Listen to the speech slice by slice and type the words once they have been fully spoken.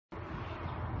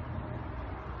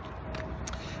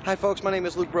Hi folks, my name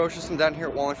is Luke Brocious. I'm down here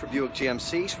at Wallingford Buick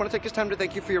GMC. Just want to take this time to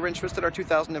thank you for your interest in our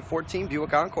 2014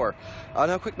 Buick Encore.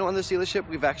 Now a quick note on this dealership,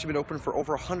 we've actually been open for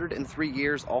over 103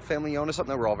 years, all family owned,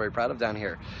 something that we're all very proud of down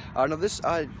here. Now this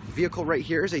vehicle right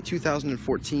here is a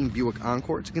 2014 Buick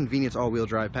Encore. It's a convenience all-wheel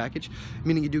drive package,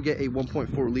 meaning you do get a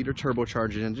 1.4 liter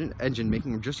turbocharged engine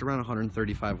making just around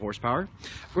 135 horsepower.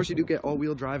 Of course you do get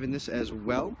all-wheel drive in this as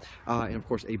well, and of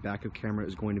course a backup camera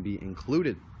is going to be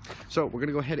included. So we're going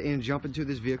to go ahead and jump into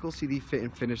this vehicle, see the fit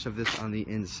and finish of this on the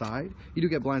inside. You do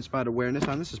get blind spot awareness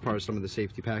on this as part of some of the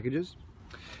safety packages.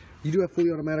 You do have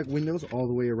fully automatic windows all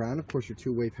the way around. Of course, your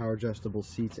two-way power adjustable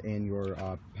seats and your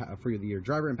for your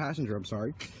driver and passenger,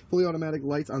 fully automatic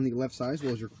lights on the left side, as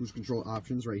well as your cruise control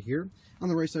options right here. On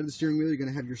the right side of the steering wheel, you're going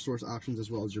to have your source options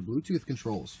as well as your Bluetooth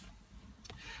controls.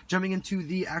 Jumping into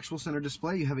the actual center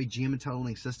display, you have a GM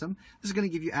IntelliLink system. This is going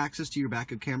to give you access to your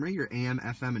backup camera, your AM,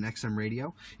 FM, and XM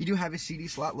radio. You do have a CD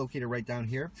slot located right down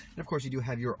here. And of course, you do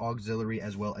have your auxiliary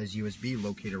as well as USB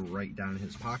located right down in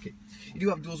his pocket. You do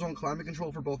have dual zone climate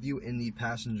control for both you and the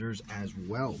passengers as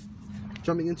well.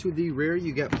 Jumping into the rear,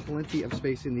 you get plenty of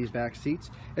space in these back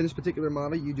seats. In this particular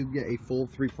model, you do get a full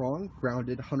 3-prong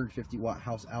grounded 150-watt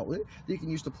house outlet that you can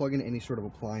use to plug in any sort of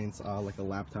appliance like a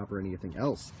laptop or anything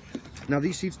else. Now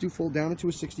these seats do fold down into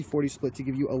a 60-40 split to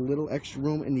give you a little extra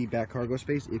room in the back cargo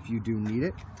space if you do need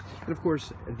it. And of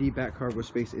course, the back cargo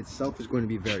space itself is going to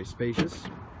be very spacious.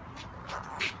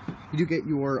 You do get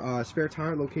your spare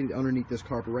tire located underneath this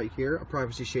carpet right here, a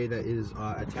privacy shade that is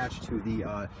attached to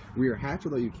the rear hatch,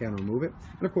 although you can remove it.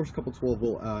 And of course, a couple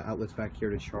 12-volt outlets back here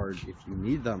to charge if you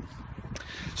need them.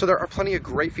 So there are plenty of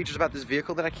great features about this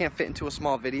vehicle that I can't fit into a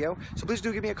small video. So please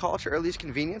do give me a call at your earliest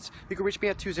convenience. You can reach me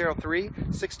at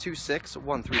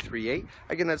 203-626-1338.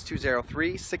 Again, that's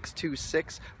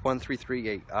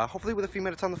 203-626-1338. Hopefully with a few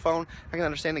minutes on the phone, I can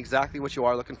understand exactly what you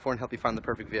are looking for and help you find the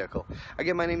perfect vehicle.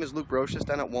 Again, my name is Luke Brocious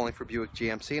down at Wallingford Buick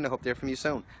GMC, and I hope to hear from you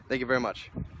soon. Thank you very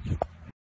much.